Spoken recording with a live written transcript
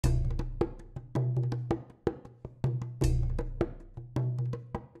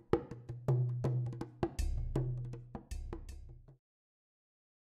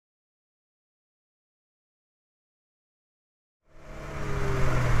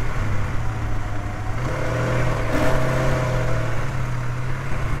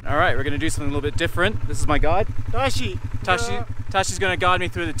Alright, we're going to do something a little bit different. This is my guide, Tashi. Tashi's going to guide me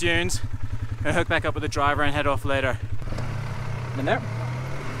through the dunes. I'm going to hook back up with the driver and head off later. In there.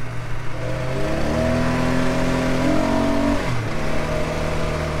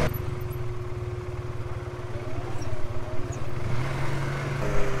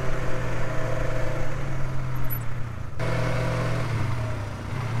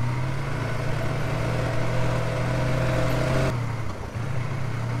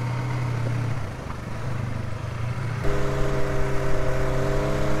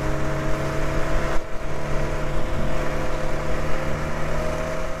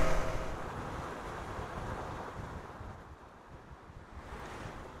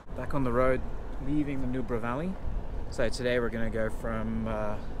 Back on the road, leaving the Nubra Valley. So today we're going to go from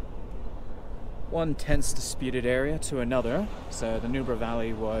one tense disputed area to another. So the Nubra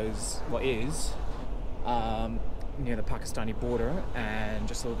Valley is near the Pakistani border, and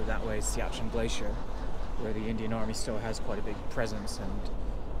just a little bit that way is Siachen Glacier, where the Indian Army still has quite a big presence, and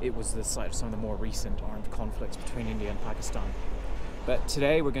it was the site of some of the more recent armed conflicts between India and Pakistan. But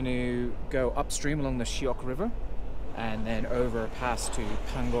today we're going to go upstream along the Shiok River and then over past to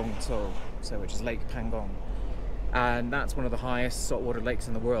Pangong, which is Lake Pangong, and that's one of the highest saltwater lakes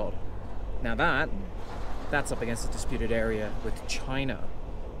in the world. Now that's up against a disputed area with China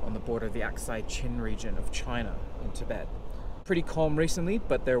on the border of the Aksai Chin region of China in Tibet. Pretty calm recently,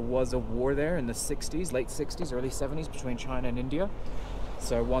 but there was a war there in the 60s, late 60s, early 70s between China and India.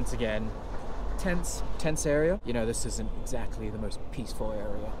 So once again, tense area. You know, this isn't exactly the most peaceful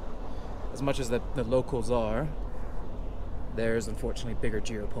area. As much as the locals are, there's unfortunately bigger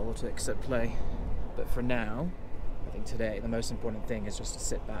geopolitics at play. But for now, I think today the most important thing is just to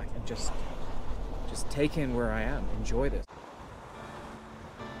sit back and just take in where I am, enjoy this.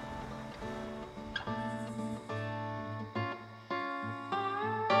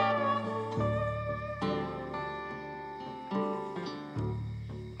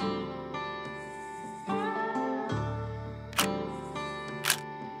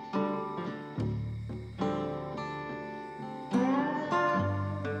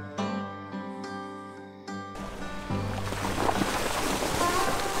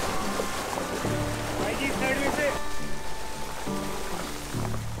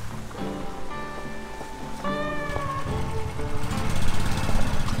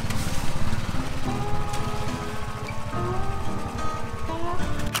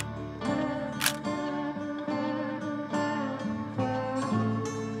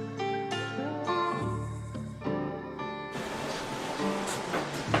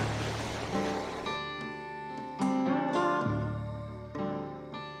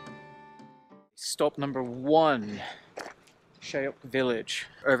 Stop number 1, Shayok village.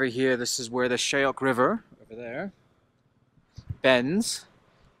 Over here, this is where the Shayok River, over there, bends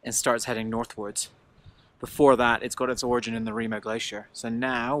and starts heading northwards. Before that, it's got its origin in the Rima Glacier. So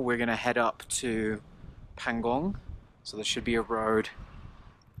now we're going to head up to Pangong. So there should be a road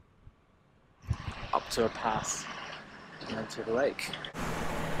up to a pass and then to the lake.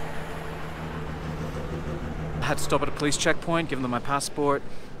 I had to stop at a police checkpoint, give them my passport,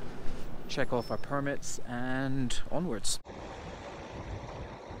 check off our permits, and onwards.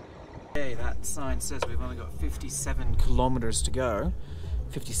 Okay, that sign says we've only got 57 kilometers to go.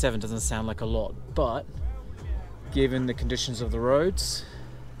 57 doesn't sound like a lot, but given the conditions of the roads,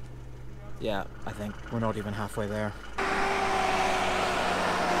 yeah, I think we're not even halfway there.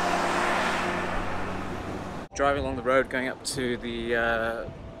 Driving along the road going up to the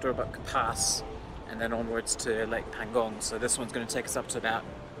Durbak Pass and then onwards to Lake Pangong. So this one's going to take us up to about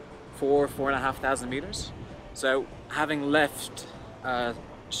 4,500 meters. So having left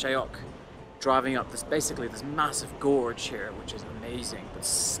Shayok, driving up this massive gorge here, which is amazing, but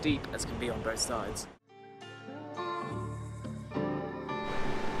steep as can be on both sides.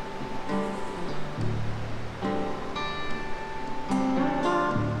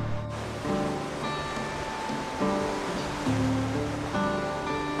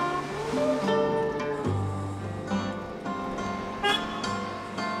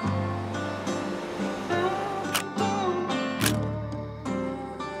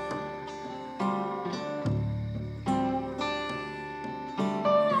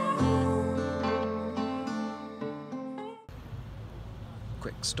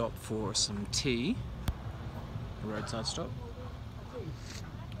 Quick stop for some tea, a roadside stop,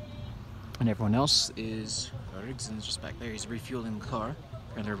 and everyone else is, Riggson's just back there, he's refueling the car,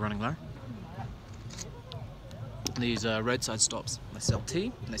 and they're running low. These roadside stops, they sell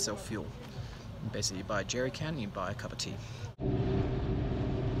tea and they sell fuel. And basically you buy a jerry can and you buy a cup of tea.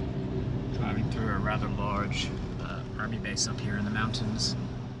 Driving through a rather large army base up here in the mountains.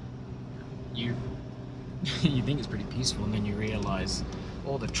 you you think it's pretty peaceful, and then you realize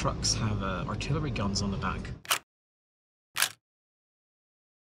all the trucks have artillery guns on the back.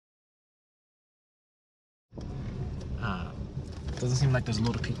 Doesn't seem like there's a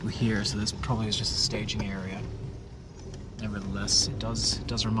lot of people here, so this probably is just a staging area. Nevertheless, it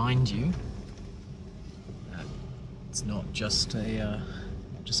does remind you that it's not just a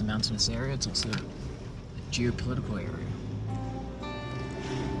mountainous area; it's also a geopolitical area.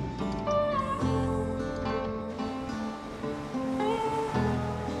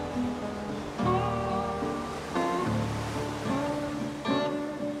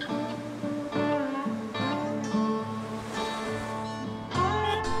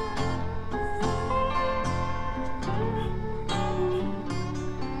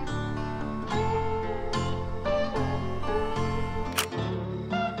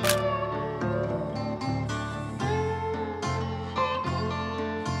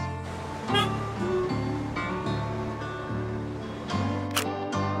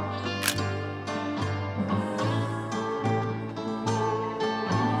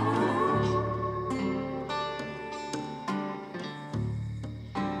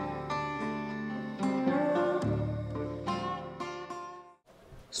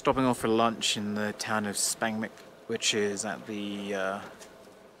 Stopping off for lunch in the town of Spangmik, which is at the,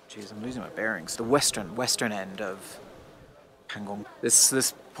 geez, I'm losing my bearings, the western end of Pangong.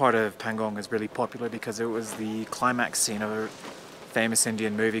 This part of Pangong is really popular because it was the climax scene of a famous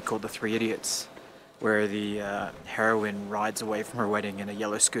Indian movie called The Three Idiots, where the heroine rides away from her wedding in a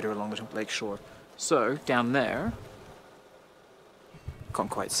yellow scooter along the lake shore. So, down there,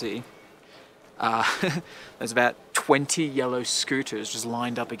 can't quite see, there's about 20 yellow scooters just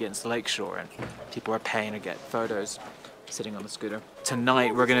lined up against the lakeshore, and people are paying to get photos sitting on the scooter.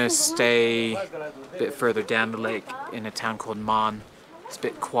 Tonight we're gonna stay a bit further down the lake in a town called Man. It's a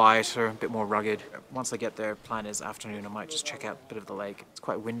bit quieter, a bit more rugged. Once I get there, plan is afternoon I might just check out a bit of the lake. It's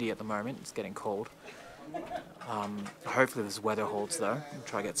quite windy at the moment, it's getting cold. Hopefully this weather holds though, and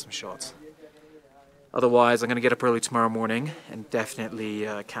try to get some shots. Otherwise, I'm going to get up early tomorrow morning and definitely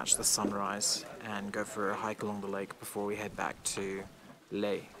catch the sunrise and go for a hike along the lake before we head back to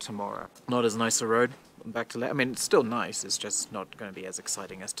Leh tomorrow. Not as nice a road back to Leh. I mean, it's still nice, it's just not going to be as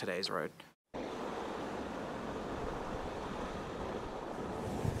exciting as today's road.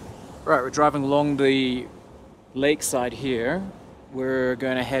 Right, we're driving along the lakeside here. We're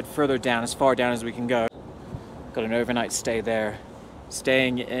going to head further down, as far down as we can go. Got an overnight stay there.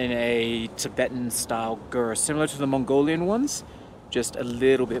 Staying in a Tibetan style gur, similar to the Mongolian ones, just a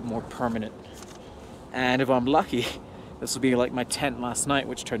little bit more permanent. And if I'm lucky, this will be like my tent last night,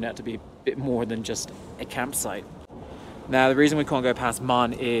 which turned out to be a bit more than just a campsite. Now the reason we can't go past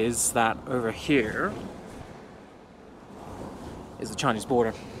Man is that over here is the Chinese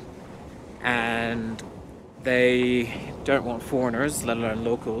border, and they don't want foreigners, let alone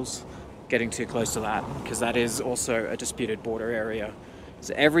locals, getting too close to that, because that is also a disputed border area.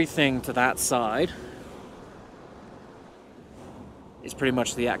 So everything to that side is pretty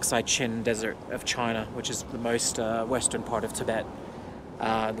much the Aksai Chin Desert of China, which is the most western part of Tibet,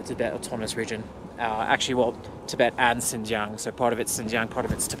 the Tibet Autonomous Region. Actually, well, Tibet and Xinjiang, so part of it's Xinjiang, part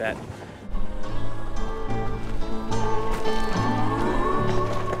of it's Tibet.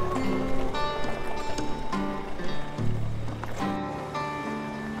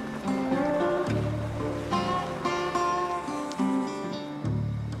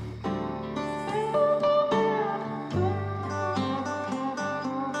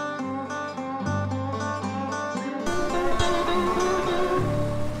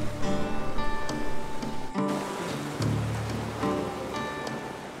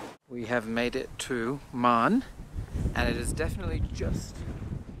 We have made it to Man, and it is definitely just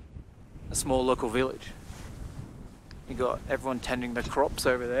a small local village. You got everyone tending their crops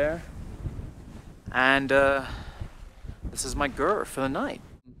over there, and this is my gur for the night.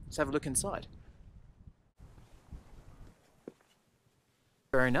 Let's have a look inside.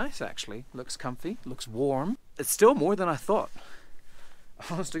 Very nice actually, looks comfy, looks warm. It's still more than I thought.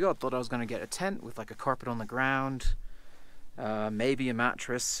 Honest to God, thought I was going to get a tent with like a carpet on the ground. Maybe a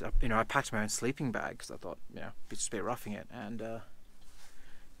mattress. You know, I packed my own sleeping bag because I thought, you know, it'd just be roughing it. And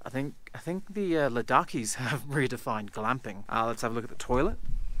I think the Ladakhis have redefined glamping. Let's have a look at the toilet.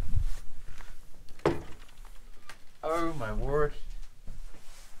 Oh my word!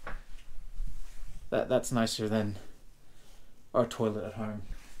 That's nicer than our toilet at home.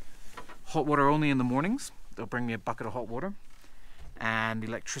 Hot water only in the mornings. They'll bring me a bucket of hot water, and the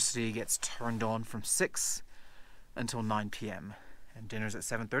electricity gets turned on from 6 until 9 PM, and dinner's at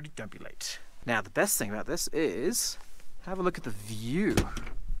 7:30. Don't be late. Now the best thing about this is have a look at the view.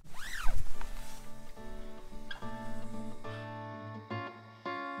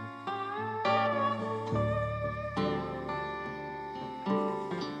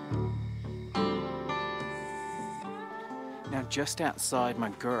 here just outside my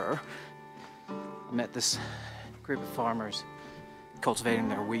gur. I met this group of farmers cultivating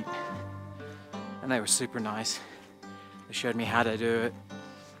their wheat, and they were super nice. They showed me how to do it.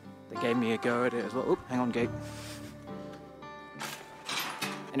 They gave me a go at it as well. Oh, hang on, gate.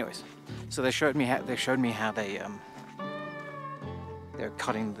 Anyways, so they showed me how they're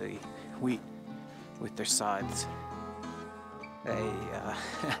cutting the wheat with their scythes. They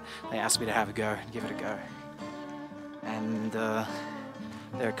they asked me to have a go and give it a go, and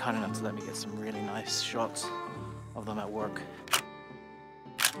they're kind enough to let me get some really nice shots of them at work.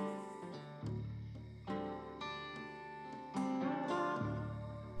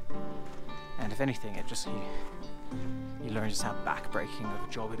 And if anything, it just you learn just how backbreaking of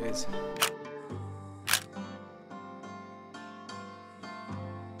a job it is.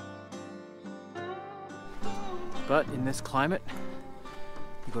 But in this climate,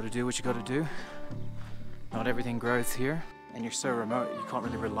 you got to do what you got to do. Not everything grows here, and you're so remote you can't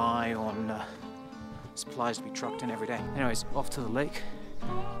really rely on supplies to be trucked in every day. Anyways, off to the lake.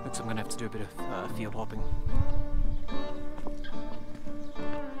 Looks like I'm gonna have to do a bit of field hopping.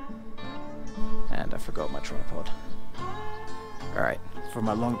 And I forgot my tripod. Alright, for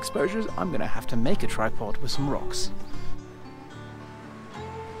my long exposures, I'm gonna have to make a tripod with some rocks.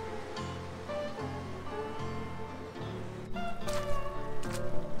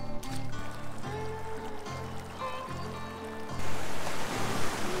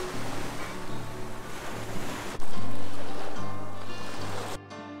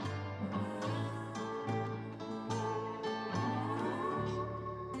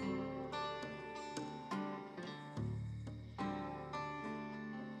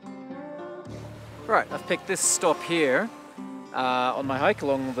 Right, I've picked this stop here on my hike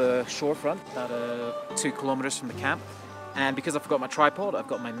along the shorefront, about 2 kilometers from the camp. And because I forgot my tripod, I've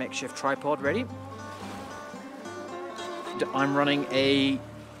got my makeshift tripod ready. I'm running a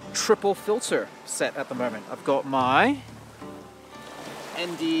triple filter set at the moment. I've got my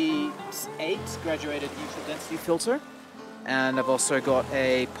ND8 graduated neutral density filter, and I've also got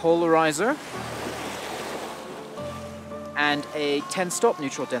a polarizer and a 10-stop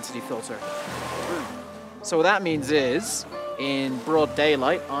neutral density filter. So what that means is, in broad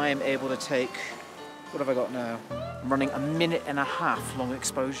daylight, I am able to take, what have I got now? I'm running 1.5 minute long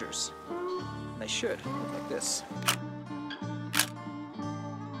exposures. They should look like this.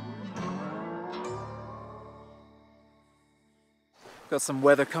 Got some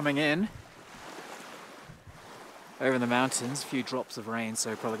weather coming in over the mountains, a few drops of rain,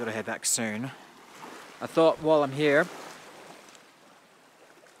 so probably got to head back soon. I thought while I'm here,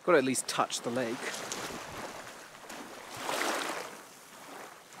 got to at least touch the lake.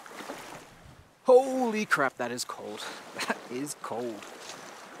 Holy crap, that is cold. That is cold.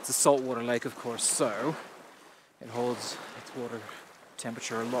 It's a saltwater lake, of course, so it holds its water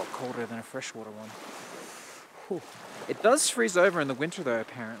temperature a lot colder than a freshwater one. Whew. It does freeze over in the winter though,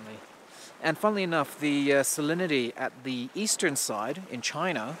 apparently. And funnily enough, the salinity at the eastern side in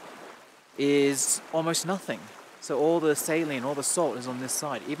China is almost nothing. So all the saline, all the salt is on this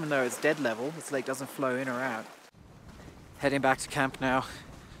side. Even though it's dead level, this lake doesn't flow in or out. Heading back to camp now.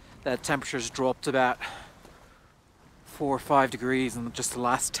 That temperature's dropped about 4 or 5 degrees in just the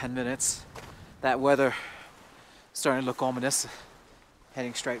last 10 minutes. That weather starting to look ominous,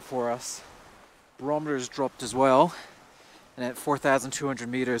 heading straight for us. Barometer's dropped as well, and at 4,200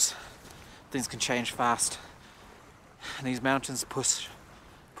 meters, things can change fast. And these mountains push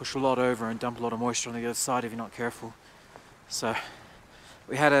a lot over and dump a lot of moisture on the other side if you're not careful. So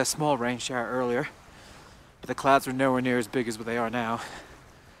we had a small rain shower earlier, but the clouds were nowhere near as big as what they are now.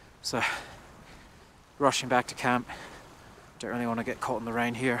 So, rushing back to camp. Don't really want to get caught in the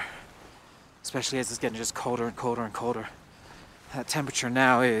rain here, especially as it's getting just colder and colder and colder. That temperature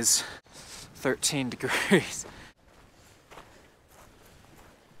now is 13 degrees.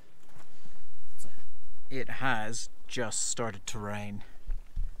 It has just started to rain.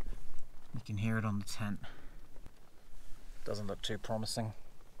 You can hear it on the tent. Doesn't look too promising.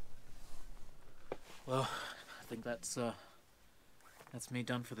 Well, I think that's me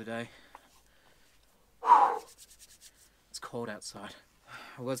done for the day. It's cold outside.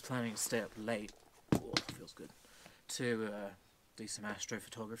 I was planning to stay up late. Oh, feels good. To do some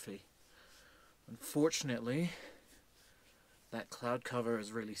astrophotography. Unfortunately, that cloud cover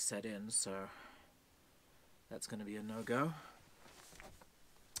has really set in, so that's going to be a no-go.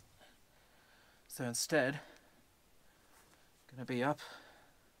 So instead, I'm going to be up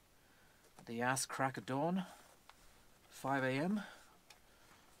at the ass crack of dawn, 5 AM.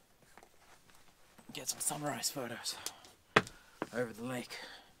 Get some sunrise photos over the lake.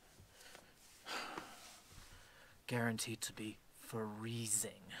 guaranteed to be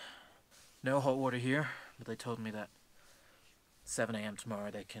freezing. No hot water here, but they told me that 7 a.m. tomorrow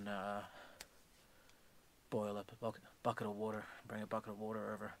they can boil up a bucket of water, bring a bucket of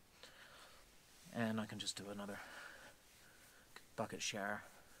water over, and I can just do another bucket shower,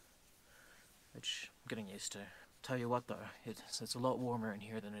 which I'm getting used to. Tell you what though, it's a lot warmer in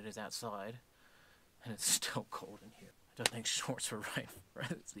here than it is outside, and it's still cold in here. I don't think shorts were right for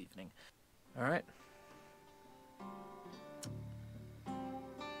this evening. Alright.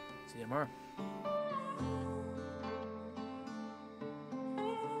 See you tomorrow.